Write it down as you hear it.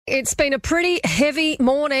It's been a pretty heavy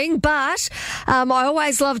morning, but I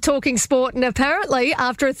always love talking sport, and apparently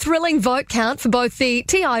after a thrilling vote count for both the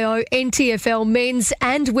TIO and TFL men's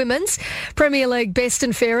and women's Premier League Best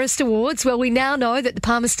and Fairest Awards, well, we now know that the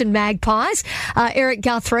Palmerston Magpies, Eric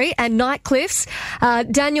Guthrie and Nightcliffe's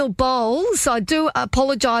Daniel Bowles, I do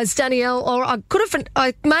apologise, Danielle, or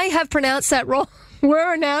I may have pronounced that wrong,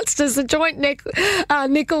 were announced as the joint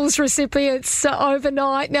Nichols recipients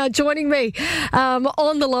overnight. Now, joining me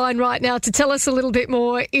on the line right now to tell us a little bit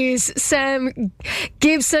more is Sam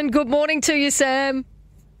Gibson. Good morning to you, Sam.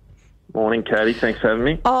 Morning, Katie. Thanks for having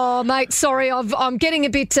me. Oh, mate, sorry, I'm getting a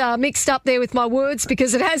bit mixed up there with my words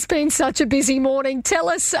because it has been such a busy morning. Tell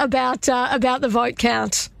us about the vote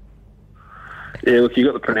count. Yeah, look, you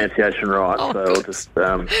got the pronunciation right, so good. I'll just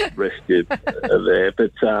rest you there.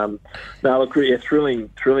 But no, look, yeah, thrilling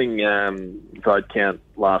vote count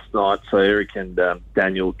last night. So Eric and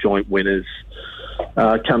Daniel, joint winners,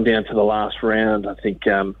 come down to the last round. I think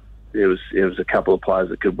there was a couple of players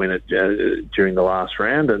that could win it during the last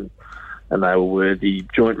round, and they were worthy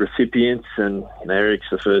joint recipients. And Eric's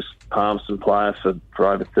the first Palmerston player for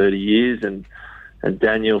over 30 years, and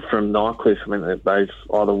Daniel from Nightcliffe. I mean, they've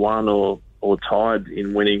either won or tied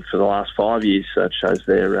in winning for the last 5 years, so it shows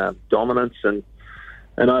their dominance. And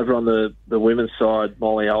over on the women's side,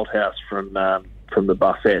 Molly Althouse from the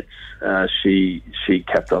Buffettes, she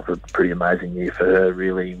capped off a pretty amazing year for her,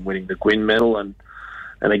 really, in winning the Gwyn medal, and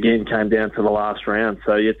again came down to the last round.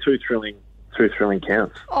 So yeah, two thrilling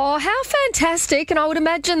counts. Oh, how fantastic! And I would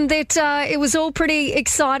imagine that it was all pretty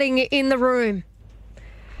exciting in the room.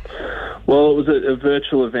 Well, it was a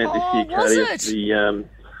virtual event this year, Katie. Was it?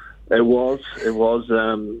 It was.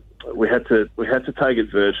 We had to take it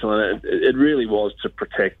virtual, and it really was to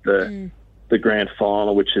protect the grand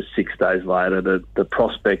final, which is 6 days later. The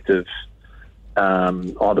prospect of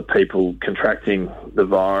either people contracting the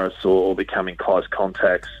virus or becoming close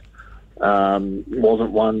contacts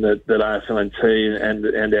wasn't one that AFLNT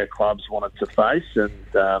and our clubs wanted to face, and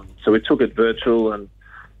so we took it virtual. And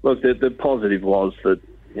look, the positive was that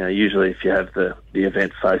usually if you have the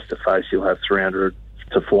event face to face, you'll have 300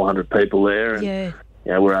 to 400 people there, and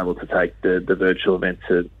we're able to take the virtual event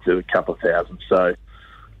to a couple of thousand. So,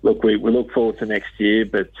 look, we look forward to next year,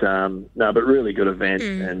 but really good event,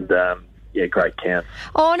 and great count.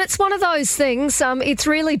 Oh, and it's one of those things, it's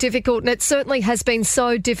really difficult, and it certainly has been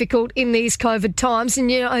so difficult in these COVID times. And,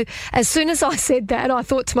 as soon as I said that, I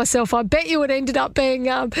thought to myself, I bet you it ended up being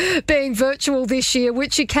virtual this year,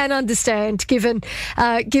 which you can understand given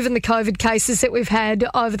the COVID cases that we've had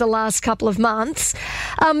over the last couple of months.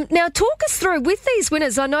 Now, talk us through, with these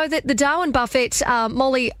winners, I know that the Darwin Buffett,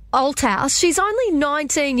 Molly Althouse, she's only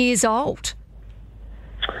 19 years old.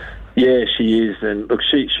 Yeah, she is, and look,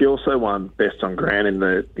 she also won Best on Ground in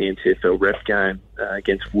the NTFL ref game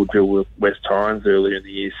against Woodville West Torrens earlier in the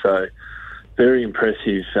year. So, very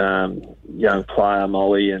impressive young player,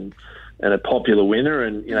 Molly, and a popular winner.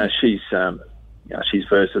 And she's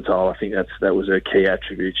versatile. I think that was her key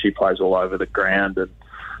attribute. She plays all over the ground,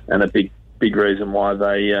 and a big reason why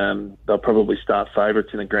they'll probably start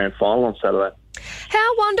favourites in the grand final on Saturday.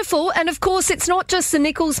 How wonderful. And, of course, it's not just the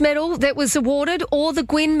Nichols medal that was awarded or the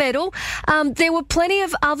Gwyn medal. There were plenty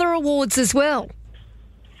of other awards as well.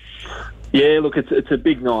 Yeah, look, it's a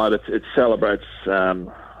big night. It celebrates,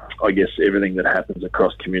 I guess, everything that happens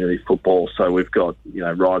across community football. So we've got,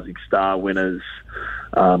 Rising Star winners,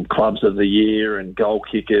 Clubs of the Year and goal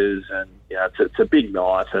kickers. And, it's a big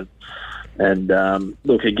night. And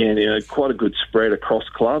look, again, quite a good spread across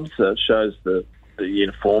clubs. It shows the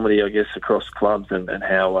uniformity, I guess, across clubs, and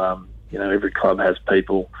how every club has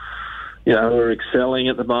people who are excelling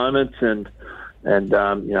at the moment, and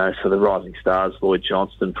so the Rising Stars, Lloyd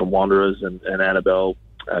Johnston from Wanderers, and Annabelle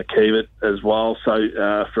Kiewit as well. So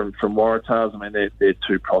from Waratahs, I mean, they're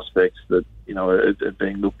two prospects that are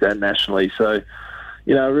being looked at nationally. So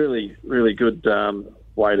really good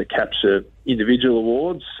way to capture individual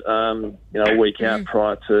awards a week out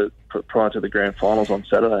prior to the grand finals on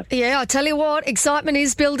Saturday. Yeah, I tell you what, excitement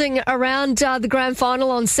is building around the grand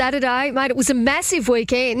final on Saturday. Mate, it was a massive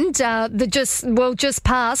weekend that just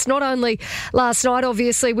passed, not only last night,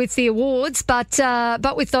 obviously, with the awards, but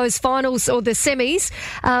with those finals or the semis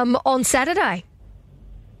on Saturday.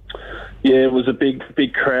 Yeah, it was a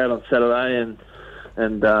big crowd on Saturday,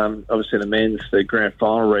 and obviously the grand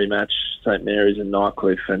final rematch, St Mary's and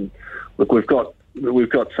Nightcliffe. And look, we've got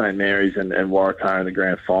St Mary's and Waratah in the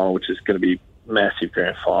grand final, which is going to be a massive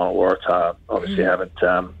grand final. Waratah obviously haven't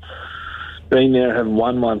been there, haven't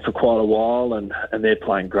won one for quite a while, and they're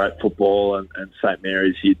playing great football. And St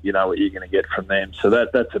Mary's, you know what you're going to get from them. So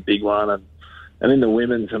that's a big one. And in the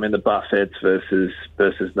women's, I mean, the Buffettes versus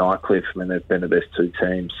Nightcliff, I mean, they've been the best two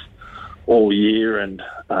teams all year, and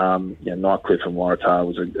Nightcliff and Waratah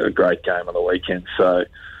was a great game on the weekend. So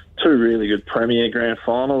two really good Premier Grand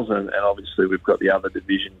Finals, and obviously we've got the other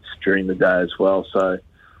divisions during the day as well. So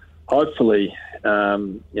hopefully,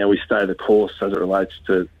 we stay the course as it relates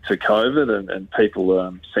to COVID, and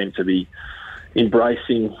people seem to be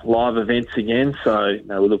embracing live events again. So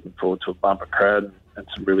we're looking forward to a bumper crowd and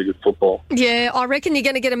some really good football. Yeah, I reckon you're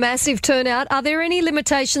going to get a massive turnout. Are there any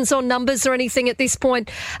limitations on numbers or anything at this point,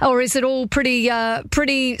 or is it all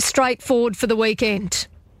pretty straightforward for the weekend?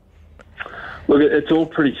 Look, it's all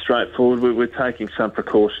pretty straightforward. We're taking some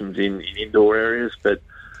precautions in indoor areas, but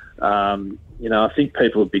I think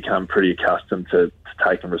people have become pretty accustomed to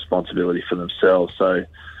taking responsibility for themselves. So,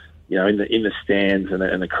 in the stands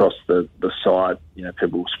and across the site,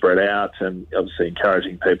 people will spread out, and obviously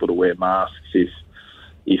encouraging people to wear masks if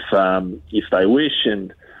they wish,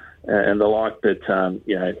 and the like. But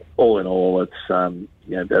all in all, it's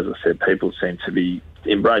as I said, people seem to be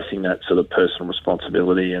embracing that sort of personal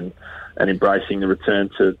responsibility and embracing the return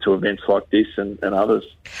to events like this and others.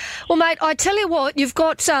 Well, mate, I tell you what, you've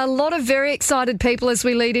got a lot of very excited people as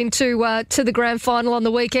we lead into to the grand final on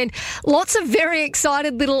the weekend. Lots of very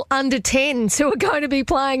excited little under-10s who are going to be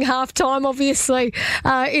playing half-time, obviously,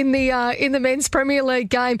 in the Men's Premier League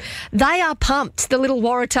game. They are pumped, the little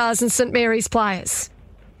Waratahs and St Mary's players.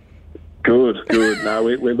 Good. No,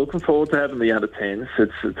 we're looking forward to having the under-10s.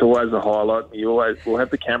 It's always a highlight. We'll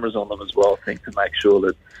have the cameras on them as well, I think, to make sure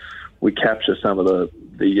that we capture some of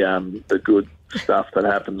the good stuff that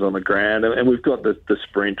happens on the ground. And we've got the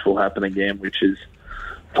sprint will happen again, which is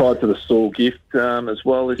tied to the Stall gift as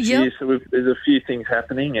well this year. So there's a few things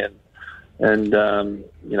happening, and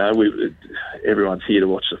everyone's here to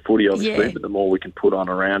watch the footy, obviously, but the more we can put on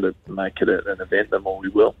around it and make it an event, the more we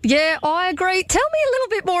will. Yeah, I agree. Tell me a little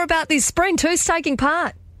bit more about this sprint. Who's taking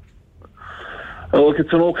part? Oh, look,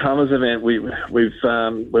 it's an all-comers event.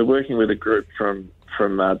 We're working with a group from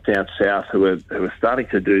down south who are starting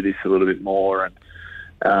to do this a little bit more, and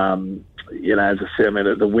as I said, I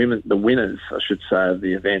mean the winners, I should say, of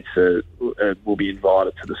the events will be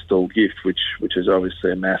invited to the Stall gift, which is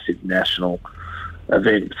obviously a massive national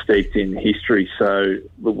event steeped in history. So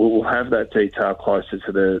we'll have that detail closer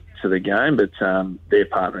to the game, but they're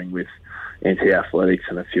partnering with NT Athletics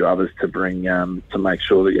and a few others to bring to make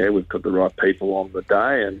sure that we've got the right people on the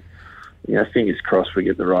day, and fingers crossed we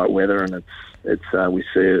get the right weather, and we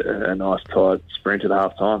see a nice tight sprint at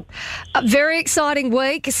half time. A very exciting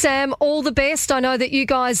week, Sam. All the best. I know that you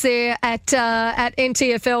guys there at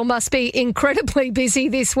NTFL must be incredibly busy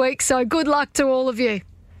this week, so good luck to all of you.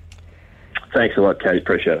 Thanks a lot, Kate.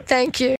 Appreciate it. Thank you.